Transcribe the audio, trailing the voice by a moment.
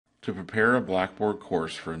To prepare a Blackboard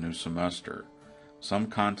course for a new semester, some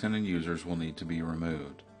content and users will need to be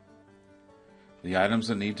removed. The items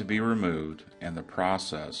that need to be removed and the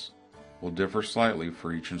process will differ slightly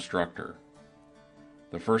for each instructor.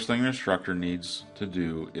 The first thing an instructor needs to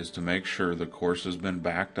do is to make sure the course has been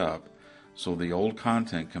backed up so the old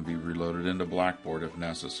content can be reloaded into Blackboard if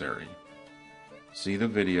necessary. See the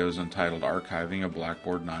videos entitled Archiving a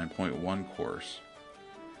Blackboard 9.1 course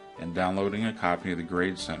and downloading a copy of the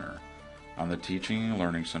Grade Center on the Teaching and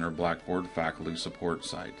Learning Center Blackboard faculty support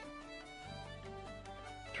site.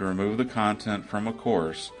 To remove the content from a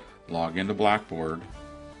course, log into Blackboard,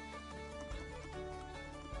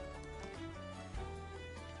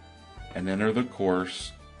 and enter the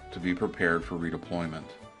course to be prepared for redeployment.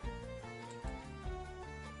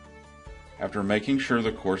 After making sure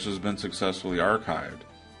the course has been successfully archived,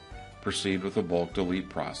 proceed with the bulk delete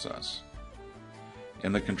process.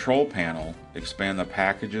 In the control panel, expand the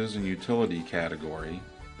Packages and Utility category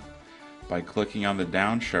by clicking on the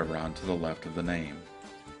down chevron to the left of the name.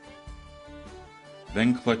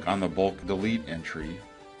 Then click on the bulk delete entry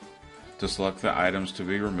to select the items to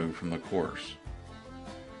be removed from the course.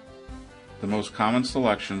 The most common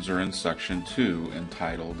selections are in Section 2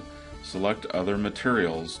 entitled Select Other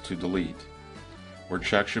Materials to Delete, where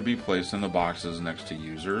checks should be placed in the boxes next to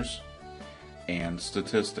Users and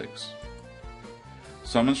Statistics.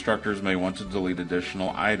 Some instructors may want to delete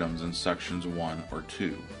additional items in Sections 1 or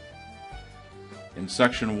 2. In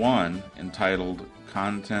Section 1, entitled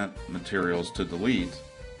Content Materials to Delete,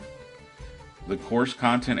 the course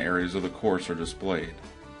content areas of the course are displayed.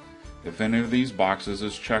 If any of these boxes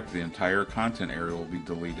is checked, the entire content area will be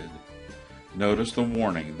deleted. Notice the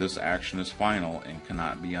warning, "This action is final and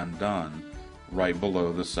cannot be undone," right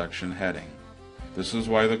below the section heading. This is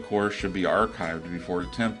why the course should be archived before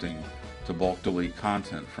attempting to bulk delete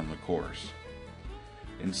content from the course.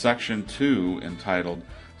 In Section 2, entitled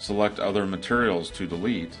Select Other Materials to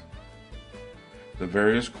Delete, the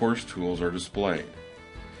various course tools are displayed.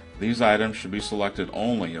 These items should be selected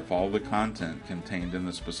only if all the content contained in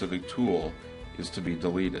the specific tool is to be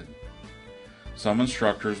deleted. Some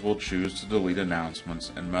instructors will choose to delete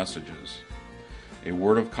announcements and messages. A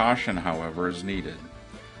word of caution, however, is needed.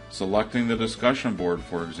 Selecting the discussion board,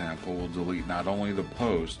 for example, will delete not only the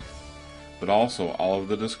post, but also all of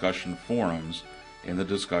the discussion forums in the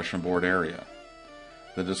discussion board area.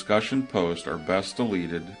 The discussion posts are best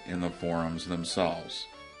deleted in the forums themselves.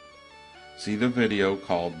 See the video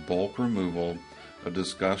called Bulk Removal of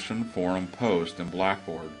Discussion Forum Post in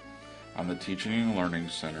Blackboard on the Teaching and Learning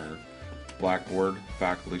Center Blackboard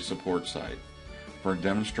faculty support site for a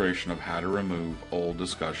demonstration of how to remove old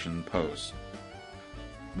discussion posts.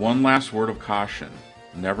 One last word of caution: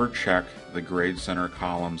 never check the Grade Center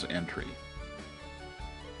columns entry.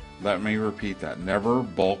 Let me repeat that. Never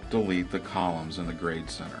bulk delete the columns in the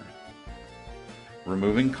Grade Center.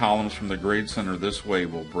 Removing columns from the Grade Center this way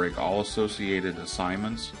will break all associated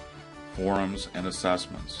assignments, forums, and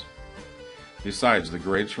assessments. Besides, the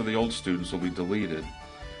grades for the old students will be deleted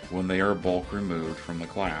when they are bulk removed from the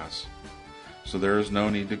class, so there is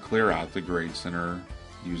no need to clear out the Grade Center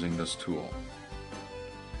using this tool.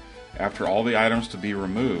 After all the items to be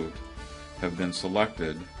removed have been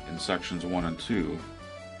selected in Sections 1 and 2,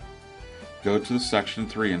 go to Section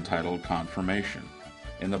 3 entitled Confirmation.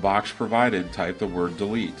 In the box provided, type the word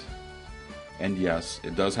delete. And yes,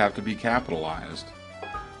 it does have to be capitalized,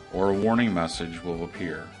 or a warning message will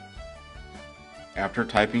appear. After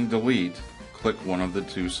typing delete, click one of the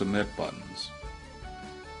two submit buttons.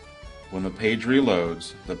 When the page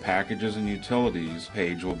reloads, the Packages and Utilities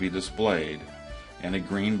page will be displayed, and a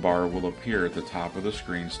green bar will appear at the top of the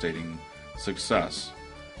screen stating Success,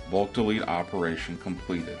 Bulk Delete Operation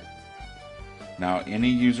Completed. Now, any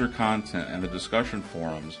user content in the discussion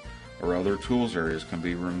forums or other tools areas can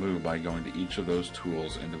be removed by going to each of those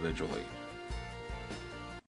tools individually.